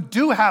who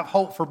do have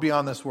hope for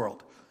beyond this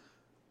world,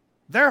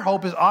 their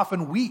hope is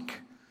often weak.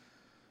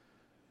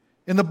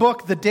 In the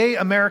book, The Day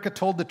America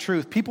Told the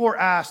Truth, people were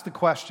asked the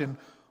question,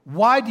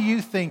 why do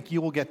you think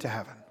you will get to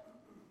heaven?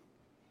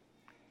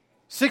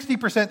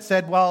 60%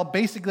 said, well,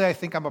 basically, I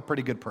think I'm a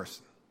pretty good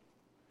person.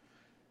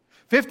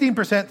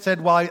 15%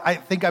 said, well, I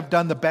think I've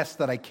done the best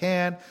that I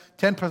can.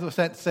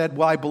 10% said,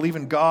 well, I believe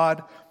in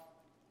God.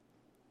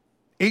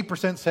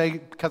 8% say,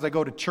 because I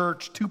go to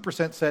church.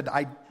 2% said,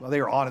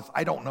 they were honest,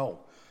 I don't know.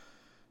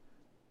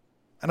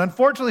 And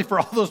unfortunately for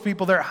all those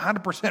people, they're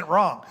 100%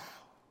 wrong.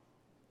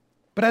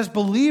 But as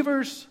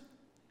believers,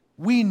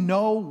 we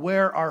know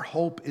where our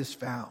hope is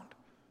found.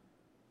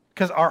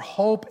 Because our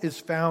hope is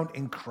found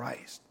in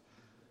Christ.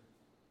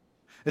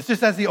 It's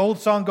just as the old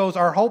song goes,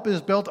 our hope is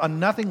built on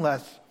nothing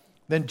less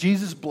than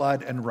Jesus'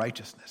 blood and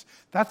righteousness.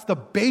 That's the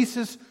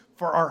basis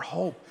for our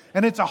hope.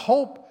 And it's a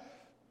hope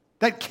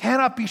that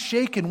cannot be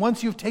shaken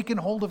once you've taken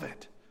hold of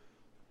it.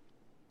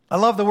 I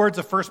love the words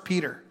of 1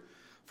 Peter.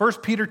 1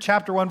 Peter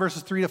chapter 1,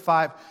 verses 3 to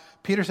 5.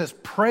 Peter says,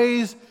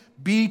 "Praise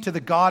be to the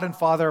God and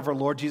Father of our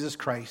Lord Jesus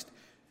Christ.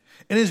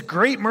 In his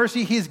great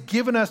mercy, he has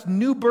given us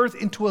new birth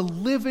into a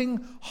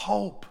living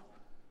hope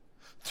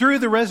through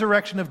the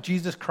resurrection of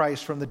Jesus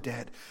Christ from the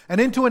dead, and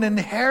into an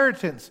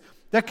inheritance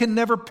that can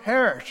never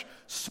perish,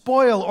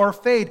 spoil, or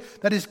fade,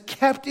 that is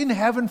kept in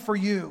heaven for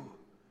you,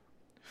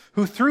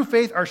 who through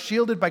faith are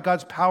shielded by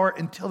God's power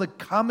until the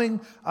coming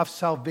of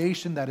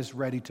salvation that is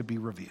ready to be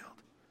revealed."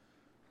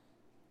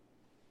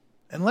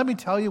 And let me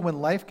tell you,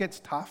 when life gets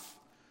tough,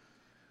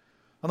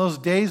 on those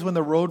days when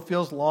the road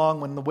feels long,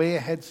 when the way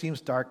ahead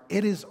seems dark,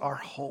 it is our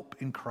hope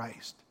in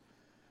Christ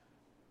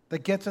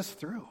that gets us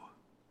through.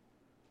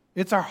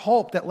 It's our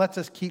hope that lets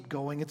us keep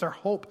going. It's our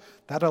hope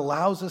that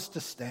allows us to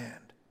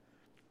stand.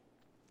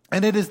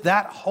 And it is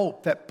that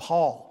hope that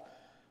Paul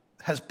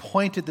has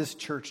pointed this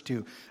church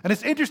to. And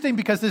it's interesting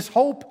because this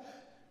hope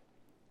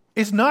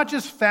is not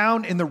just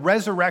found in the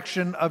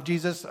resurrection of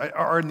Jesus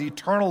or in the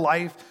eternal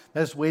life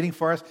that is waiting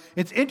for us.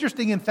 It's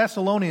interesting in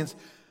Thessalonians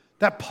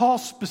that Paul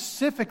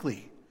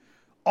specifically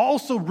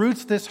also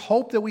roots this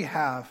hope that we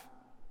have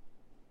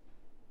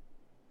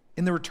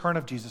in the return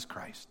of Jesus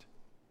Christ.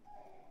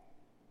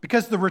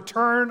 Because the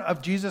return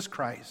of Jesus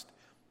Christ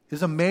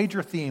is a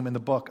major theme in the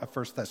book of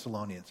 1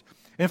 Thessalonians.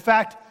 In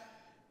fact,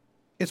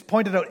 it's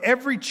pointed out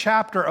every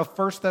chapter of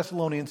 1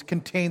 Thessalonians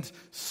contains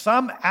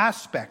some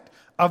aspect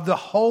of the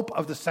hope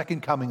of the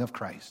second coming of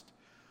Christ.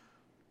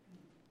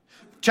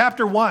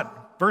 Chapter 1,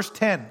 verse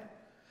 10,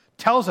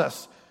 tells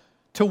us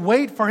to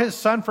wait for his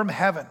Son from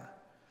heaven,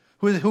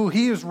 who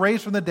he has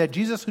raised from the dead,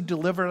 Jesus who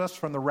delivered us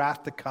from the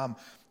wrath to come.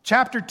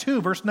 Chapter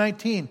 2, verse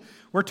 19,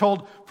 we're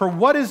told, "For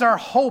what is our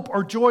hope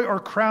or joy or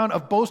crown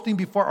of boasting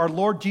before our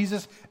Lord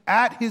Jesus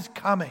at his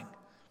coming?"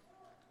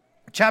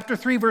 Chapter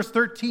 3, verse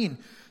 13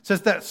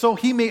 says that so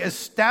he may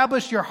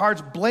establish your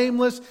hearts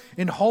blameless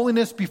in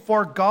holiness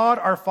before God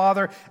our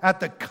Father at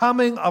the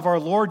coming of our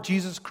Lord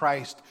Jesus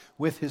Christ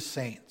with his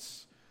saints.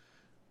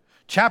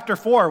 Chapter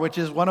 4, which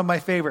is one of my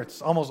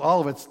favorites, almost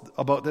all of it's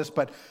about this,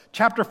 but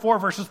chapter 4,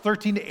 verses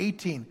 13 to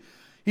 18,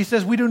 he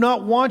says, "We do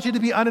not want you to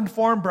be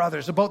uninformed,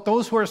 brothers, about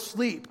those who are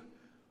asleep,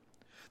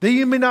 that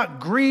you may not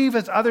grieve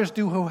as others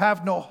do who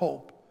have no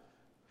hope.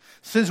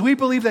 Since we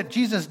believe that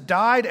Jesus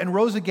died and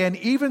rose again,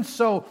 even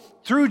so,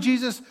 through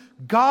Jesus,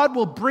 God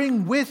will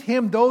bring with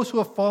him those who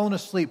have fallen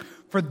asleep.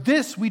 For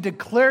this we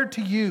declare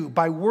to you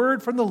by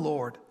word from the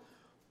Lord,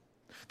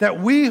 that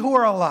we who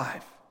are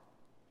alive,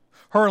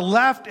 who are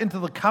left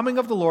until the coming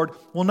of the Lord,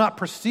 will not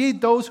precede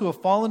those who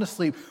have fallen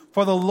asleep.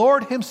 For the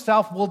Lord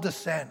himself will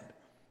descend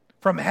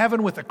from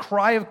heaven with a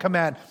cry of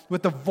command,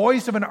 with the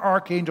voice of an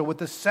archangel, with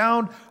the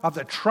sound of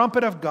the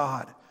trumpet of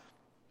God.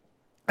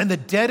 And the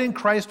dead in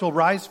Christ will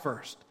rise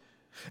first.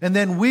 And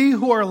then we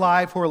who are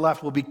alive, who are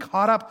left, will be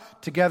caught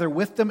up together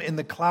with them in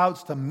the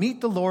clouds to meet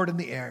the Lord in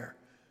the air.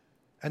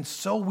 And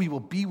so we will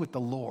be with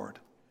the Lord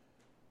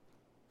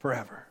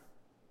forever."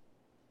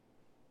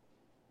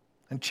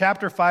 And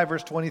chapter 5,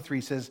 verse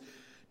 23 says,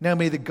 "Now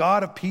may the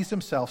God of peace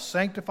himself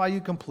sanctify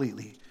you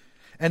completely,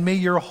 and may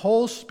your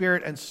whole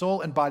spirit and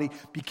soul and body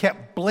be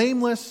kept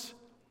blameless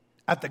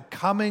at the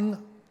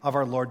coming of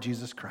our Lord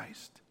Jesus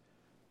Christ."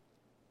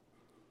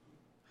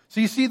 So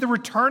you see, the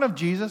return of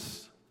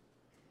Jesus,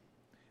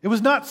 it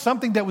was not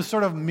something that was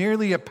sort of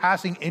merely a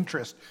passing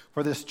interest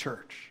for this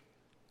church.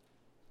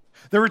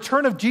 The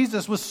return of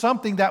Jesus was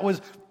something that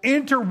was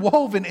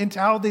interwoven into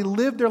how they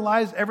lived their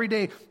lives every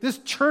day. This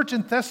church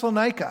in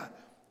Thessalonica,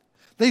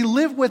 they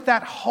lived with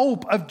that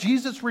hope of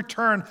Jesus'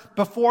 return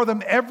before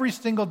them every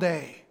single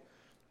day.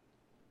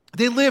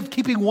 They lived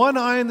keeping one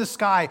eye in the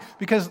sky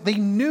because they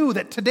knew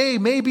that today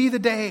may be the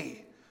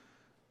day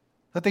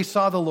that they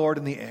saw the Lord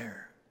in the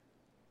air.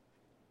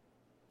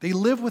 They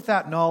lived with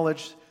that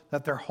knowledge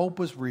that their hope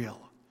was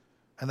real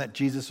and that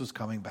Jesus was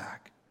coming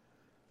back.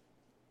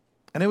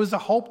 And it was a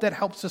hope that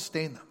helped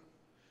sustain them.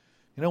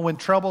 You know, when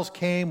troubles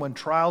came, when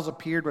trials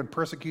appeared, when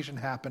persecution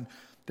happened,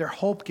 their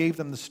hope gave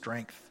them the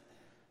strength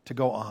to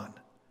go on.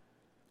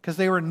 Because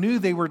knew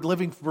they were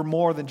living for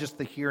more than just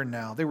the here and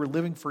now. They were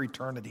living for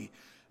eternity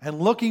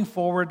and looking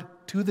forward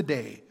to the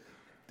day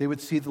they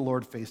would see the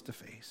Lord face to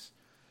face.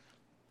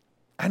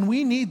 And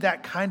we need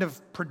that kind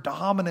of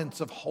predominance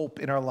of hope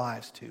in our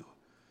lives too.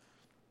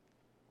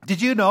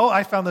 Did you know,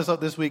 I found this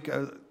out this week, I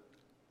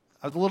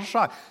was a little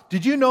shocked.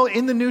 Did you know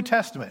in the New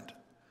Testament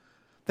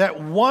that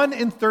 1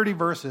 in 30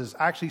 verses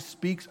actually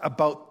speaks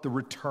about the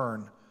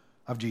return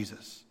of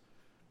Jesus?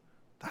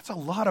 That's a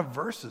lot of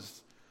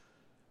verses.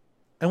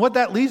 And what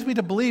that leads me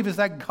to believe is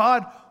that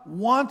God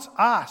wants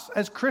us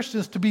as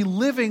Christians to be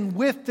living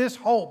with this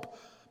hope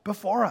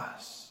before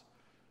us.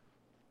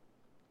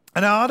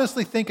 And I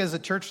honestly think as a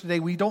church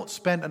today, we don't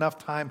spend enough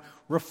time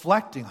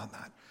reflecting on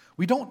that.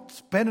 We don't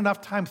spend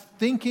enough time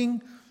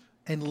thinking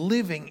and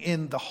living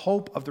in the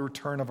hope of the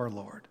return of our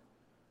Lord.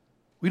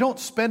 We don't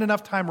spend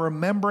enough time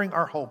remembering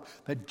our hope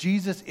that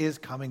Jesus is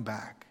coming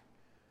back.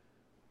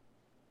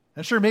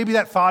 And sure, maybe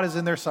that thought is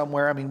in there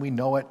somewhere. I mean, we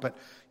know it, but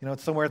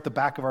it's somewhere at the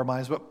back of our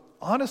minds. But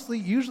honestly,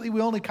 usually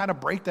we only kind of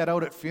break that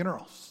out at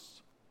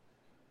funerals.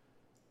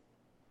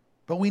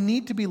 But we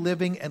need to be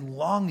living and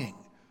longing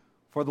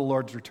for the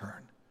Lord's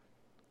return.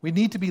 We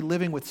need to be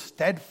living with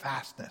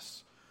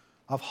steadfastness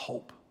of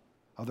hope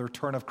of the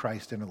return of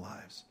Christ in our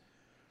lives.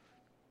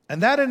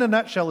 And that, in a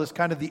nutshell, is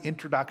kind of the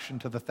introduction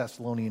to the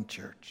Thessalonian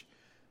church.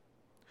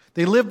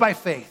 They lived by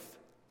faith.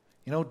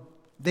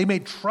 They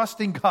made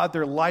trusting God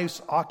their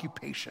life's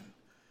occupation.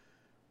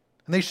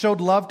 And they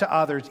showed love to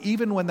others,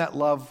 even when that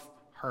love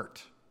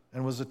hurt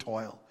and was a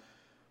toil.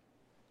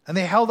 And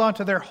they held on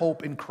to their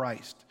hope in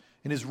Christ,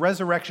 in his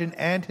resurrection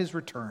and his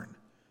return.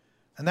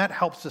 And that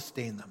helped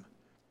sustain them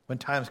when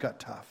times got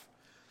tough.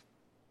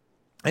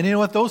 And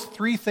with those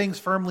three things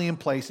firmly in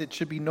place, it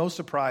should be no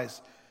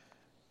surprise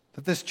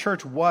that this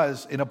church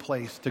was in a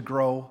place to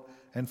grow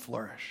and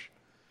flourish.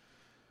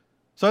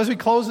 So as we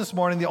close this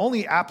morning, the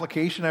only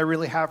application I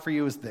really have for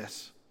you is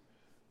this.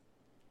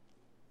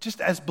 Just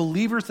as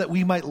believers, that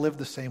we might live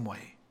the same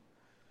way.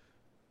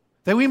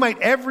 That we might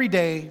every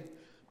day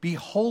be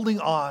holding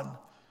on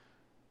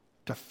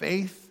to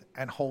faith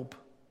and hope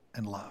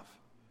and love.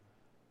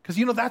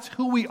 Because that's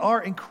who we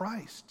are in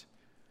Christ.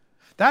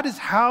 That is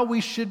how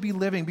we should be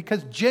living,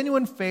 because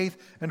genuine faith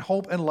and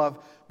hope and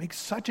love make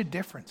such a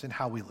difference in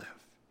how we live.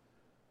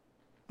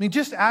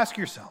 Just ask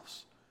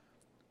yourselves,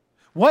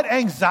 what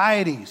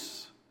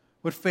anxieties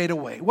would fade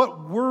away?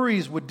 What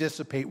worries would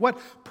dissipate? What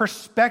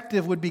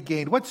perspective would be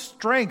gained? What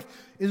strength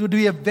would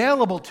be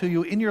available to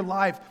you in your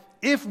life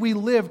if we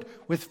lived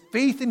with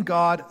faith in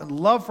God and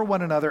love for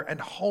one another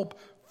and hope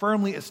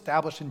firmly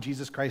established in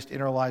Jesus Christ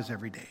in our lives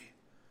every day?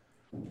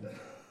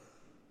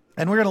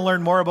 And we're going to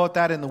learn more about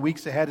that in the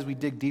weeks ahead as we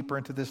dig deeper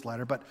into this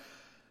letter. But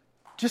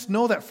just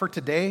know that for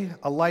today,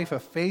 a life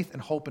of faith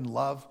and hope and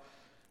love,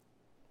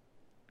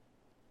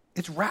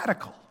 it's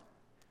radical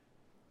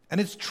and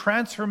it's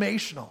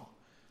transformational.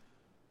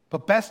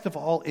 But best of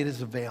all, it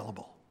is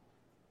available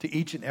to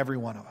each and every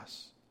one of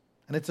us.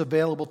 And it's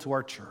available to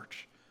our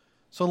church.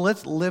 So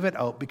let's live it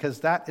out, because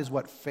that is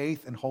what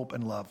faith and hope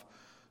and love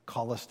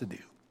call us to do.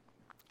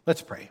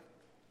 Let's pray.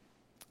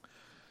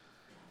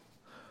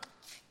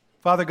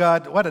 Father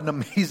God, what an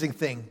amazing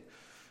thing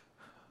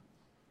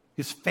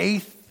is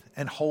faith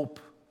and hope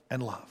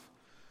and love.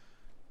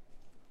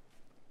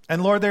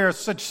 And Lord, they're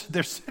such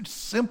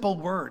simple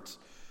words,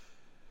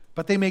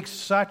 but they make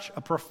such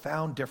a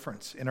profound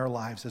difference in our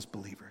lives as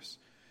believers.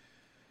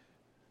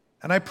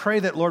 And I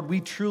pray that, Lord,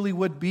 we truly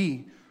would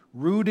be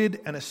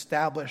rooted and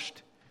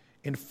established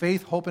in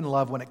faith, hope, and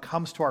love when it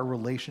comes to our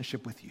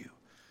relationship with you.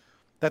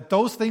 That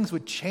those things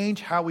would change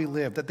how we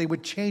live, that they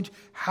would change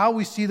how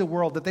we see the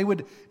world, that they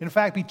would, in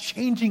fact, be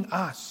changing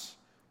us,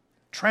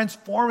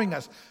 transforming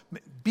us,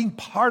 being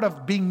part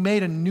of being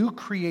made a new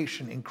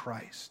creation in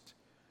Christ.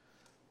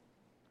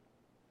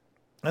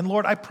 And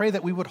Lord, I pray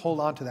that we would hold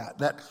on to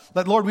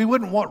that Lord, we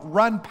wouldn't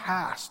run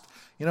past,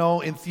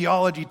 in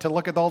theology to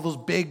look at all those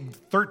big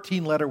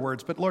 13-letter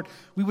words, but Lord,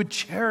 we would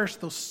cherish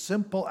those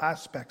simple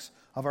aspects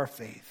of our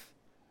faith.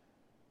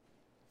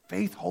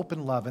 Faith, hope,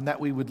 and love, and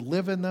that we would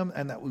live in them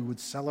and that we would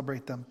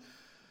celebrate them.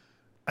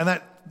 And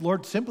that,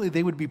 Lord, simply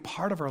they would be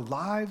part of our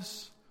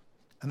lives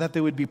and that they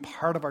would be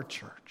part of our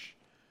church.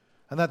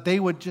 And that they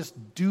would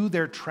just do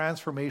their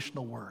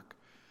transformational work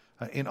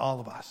in all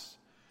of us.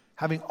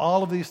 Having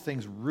all of these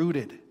things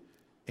rooted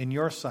in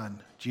your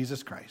Son,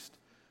 Jesus Christ.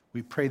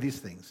 We pray these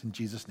things in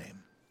Jesus'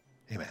 name.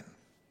 Amen.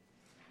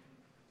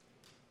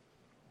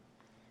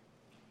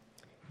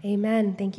 Amen. Thank you.